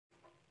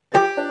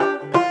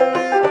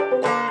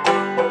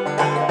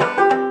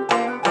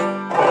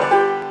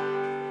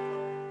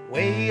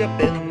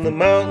up in the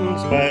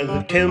mountains by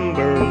the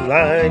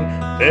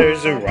timberline,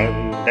 there's a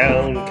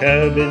run-down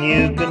cabin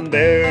you can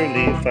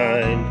barely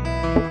find.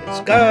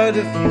 It's got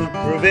a few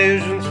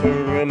provisions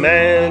for a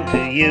man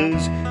to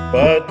use,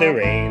 but there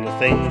ain't a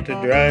thing to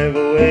drive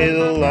away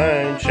the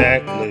line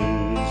shack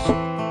blues.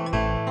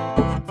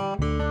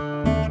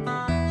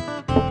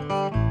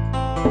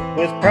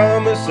 With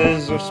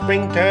promises of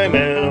springtime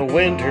and a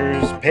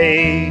winter's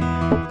pay,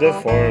 the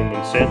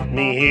foreman sent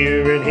me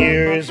here, and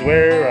here is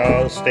where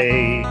I'll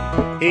stay.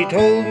 He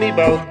told me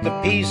about the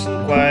peace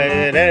and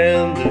quiet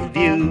and the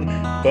view,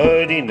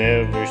 but he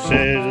never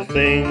said a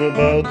thing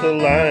about the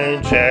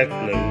line shack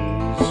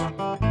blues.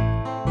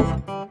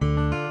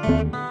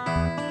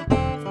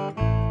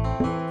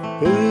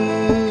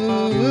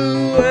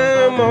 Ooh,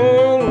 I'm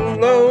all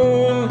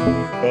alone,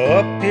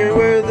 up here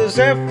where the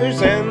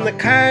zephyrs and the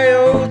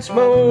coyotes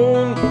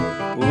moan.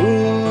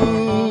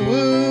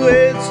 Ooh,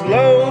 it's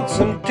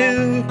lonesome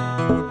too.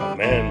 A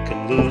man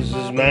can lose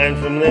his mind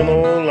from them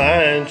old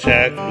line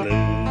shack blues.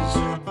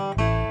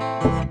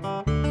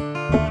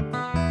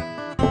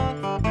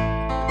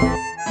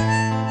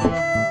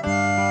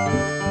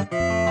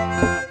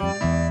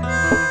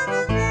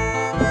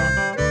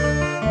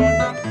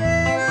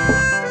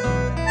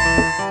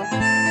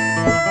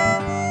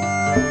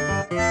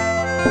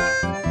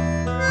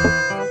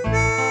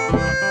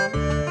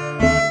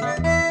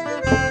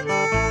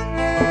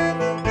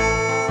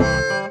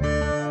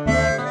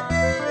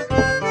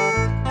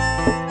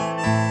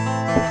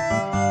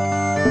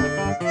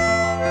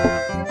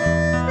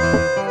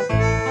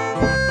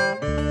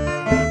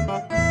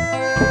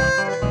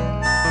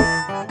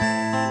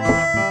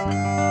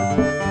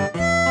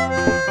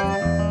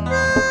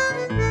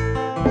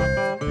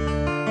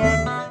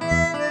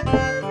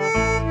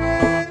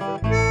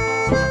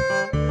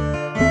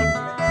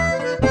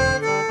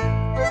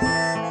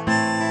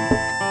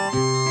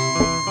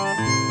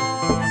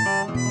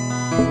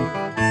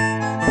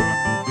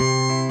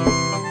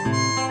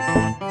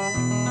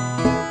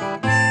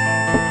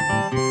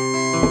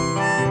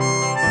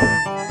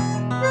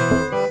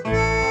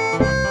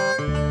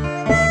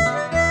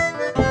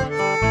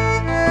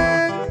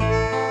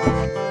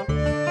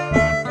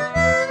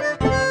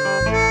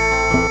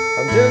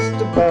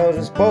 Just about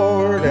as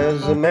bored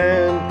as a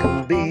man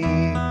can be.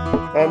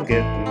 I'm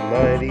getting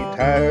mighty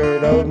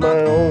tired of my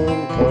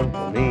own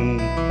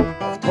company.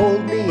 I've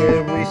told me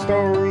every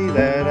story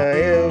that I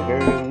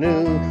ever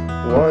knew.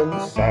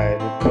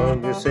 One-sided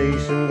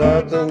conversation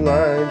got the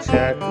line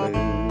shack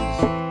blues.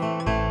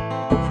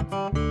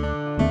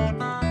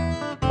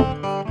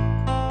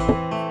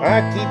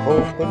 I keep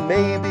hoping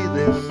maybe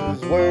this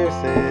is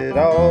worth it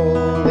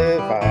all,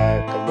 if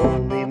I can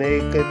only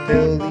make it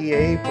till the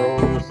April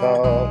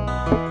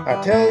thaw.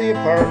 I tell you,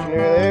 partner,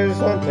 there's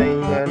one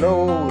thing I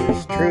know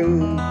is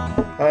true.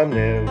 I'm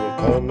never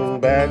coming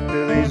back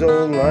to these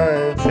old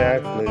line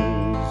shack blues.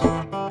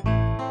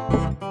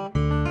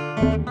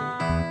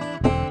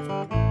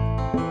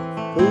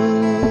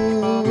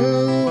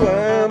 Ooh,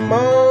 I'm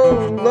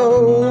all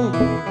alone,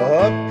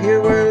 up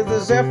here where the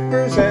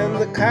zephyrs and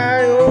the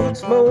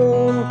coyotes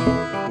moan.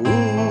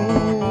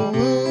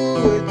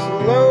 Ooh, it's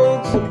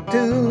lonesome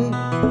too.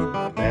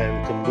 A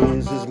man can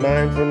lose his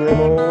mind from them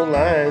old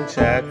line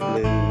shack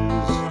blues.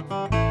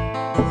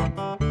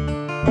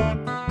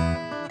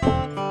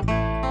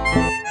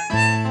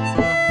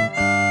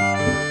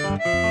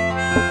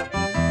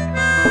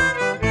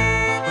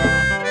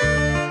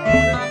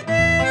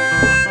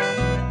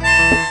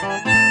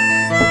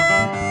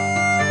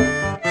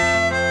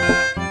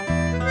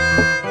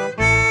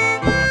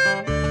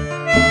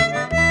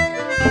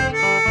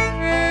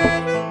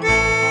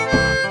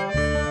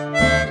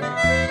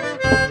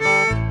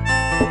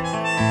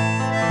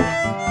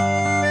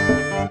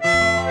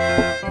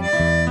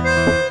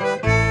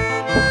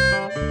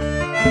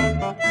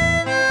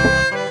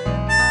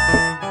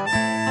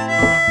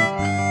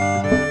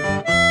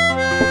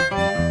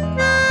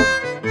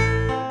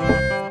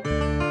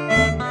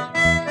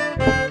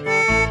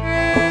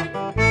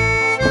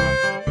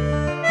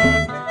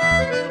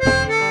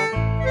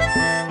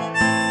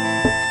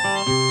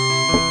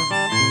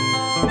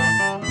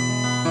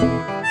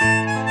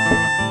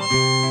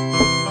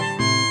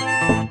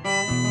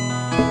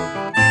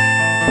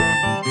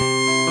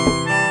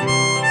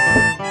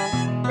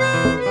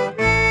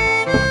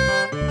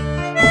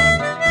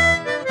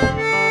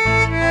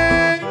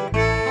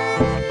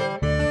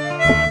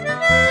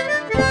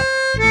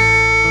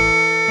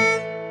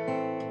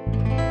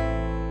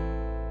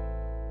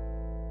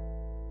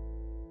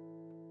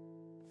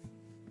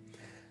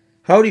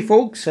 Howdy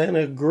folks, and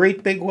a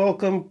great big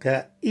welcome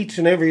to each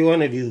and every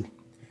one of you.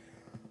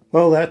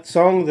 Well, that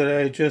song that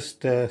I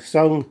just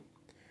sung,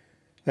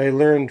 I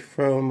learned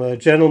from a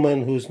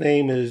gentleman whose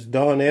name is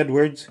Don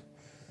Edwards,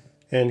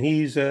 and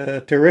he's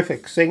a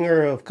terrific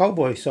singer of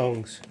cowboy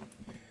songs.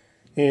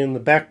 In the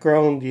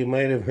background you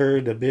might have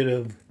heard a bit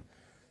of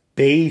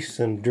bass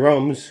and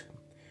drums.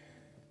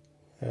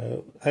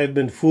 I've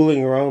been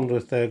fooling around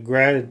with the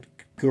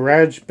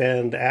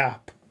GarageBand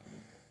app,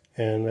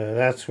 and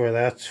that's where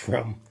that's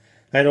from.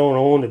 I don't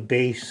own a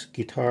bass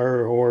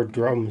guitar or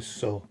drums,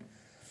 so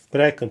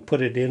but I can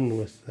put it in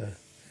with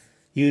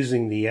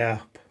using the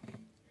app.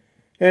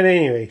 At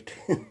any rate,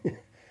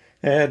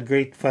 I had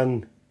great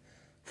fun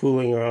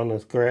fooling around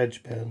with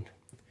GarageBand.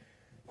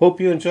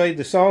 Hope you enjoyed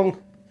the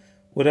song.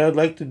 What I'd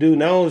like to do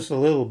now is a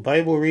little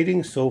Bible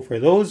reading. So for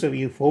those of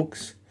you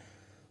folks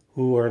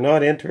who are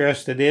not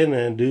interested in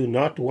and do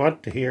not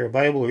want to hear a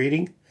Bible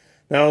reading,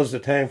 now is the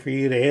time for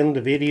you to end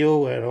the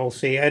video, and I'll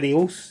say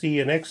adios. See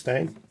you next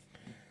time.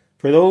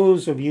 For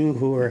those of you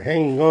who are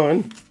hanging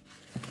on,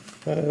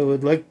 I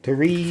would like to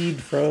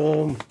read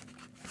from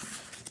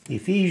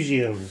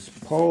Ephesians,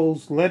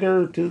 Paul's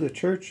letter to the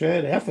church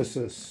at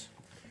Ephesus,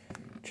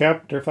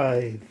 chapter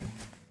 5.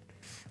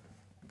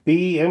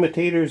 Be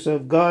imitators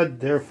of God,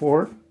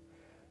 therefore,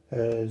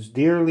 as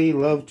dearly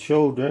loved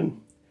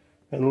children,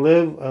 and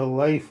live a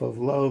life of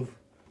love,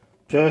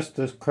 just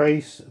as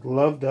Christ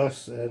loved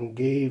us and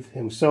gave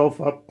himself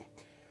up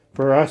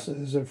for us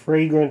as a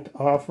fragrant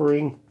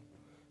offering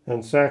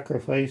and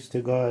sacrifice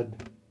to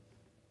God.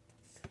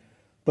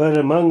 But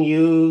among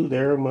you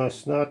there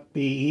must not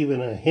be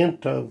even a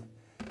hint of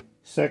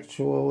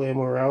sexual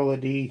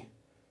immorality,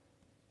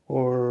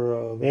 or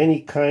of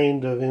any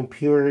kind of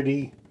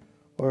impurity,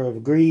 or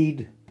of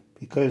greed,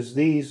 because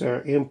these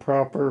are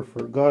improper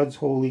for God's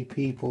holy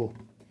people.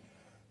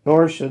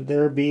 Nor should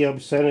there be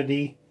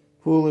obscenity,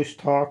 foolish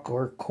talk,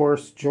 or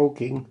coarse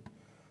joking,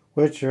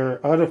 which are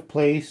out of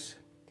place,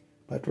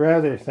 but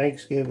rather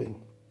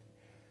thanksgiving.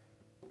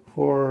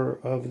 For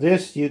of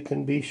this you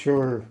can be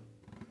sure,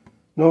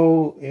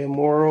 no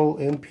immoral,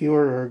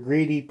 impure, or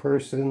greedy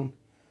person,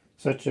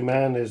 such a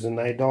man is an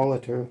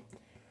idolater,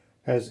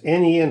 has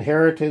any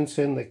inheritance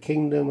in the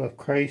kingdom of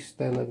Christ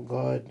and of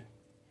God.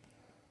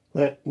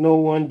 Let no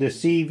one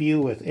deceive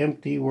you with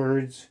empty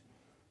words,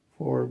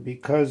 for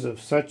because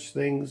of such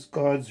things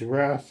God's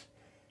wrath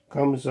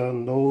comes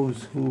on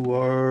those who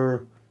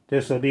are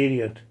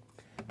disobedient.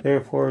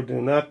 Therefore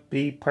do not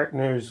be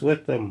partners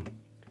with them.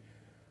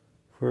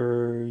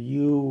 For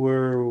you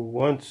were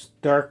once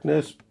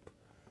darkness,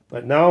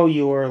 but now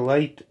you are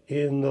light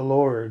in the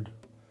Lord.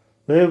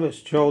 Live as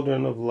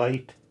children of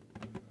light,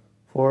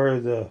 for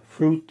the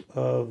fruit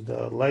of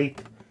the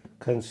light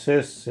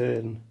consists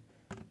in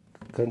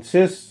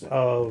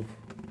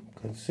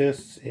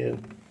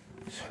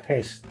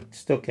I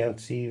still can't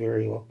see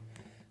very well.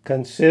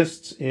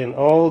 Consists in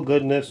all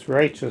goodness,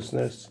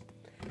 righteousness,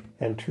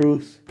 and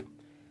truth,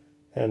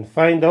 and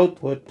find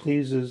out what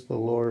pleases the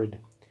Lord.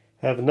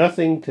 Have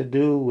nothing to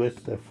do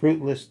with the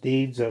fruitless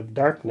deeds of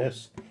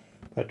darkness,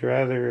 but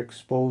rather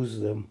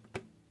expose them.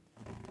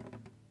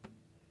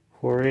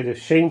 For it is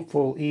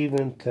shameful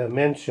even to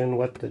mention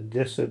what the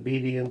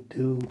disobedient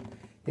do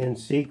in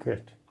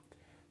secret.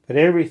 But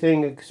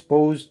everything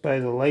exposed by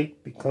the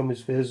light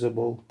becomes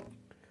visible,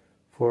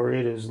 for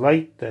it is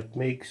light that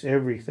makes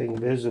everything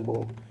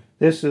visible.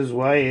 This is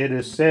why it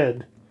is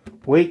said,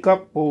 "Wake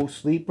up, O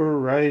sleeper,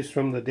 rise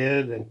from the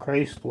dead, and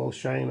Christ will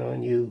shine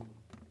on you."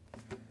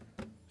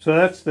 So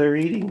that's the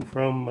reading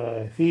from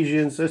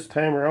Ephesians this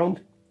time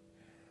around.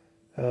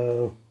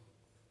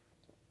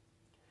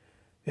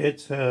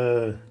 It's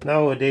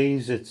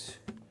nowadays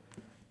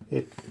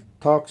it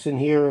talks in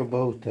here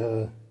about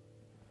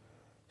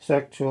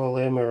sexual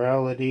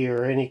immorality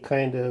or any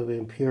kind of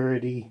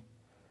impurity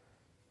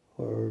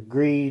or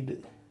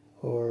greed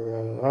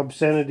or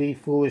obscenity,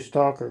 foolish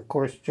talk, or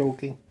coarse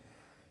joking,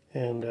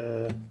 and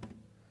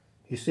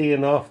you see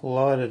an awful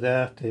lot of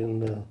that in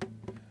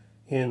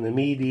the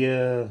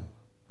media,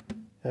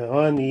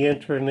 on the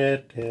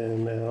internet,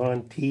 and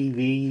on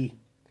TV,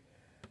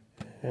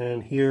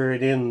 and hear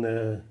it in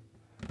the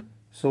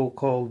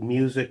so-called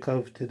music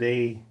of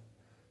today.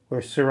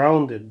 We're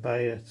surrounded by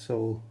it,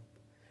 so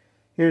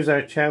here's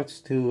our chance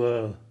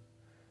to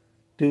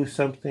do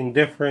something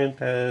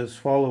different as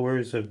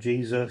followers of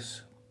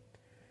Jesus,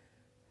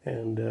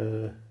 and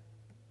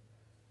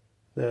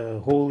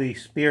the Holy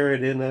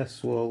Spirit in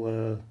us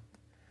will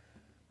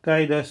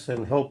guide us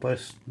and help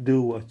us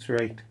do what's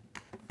right.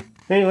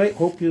 Anyway,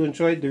 hope you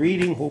enjoyed the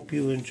reading, hope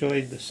you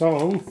enjoyed the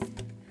song,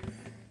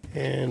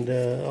 and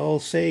I'll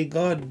say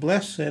God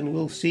bless, and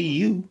we'll see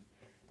you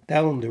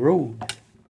down the road.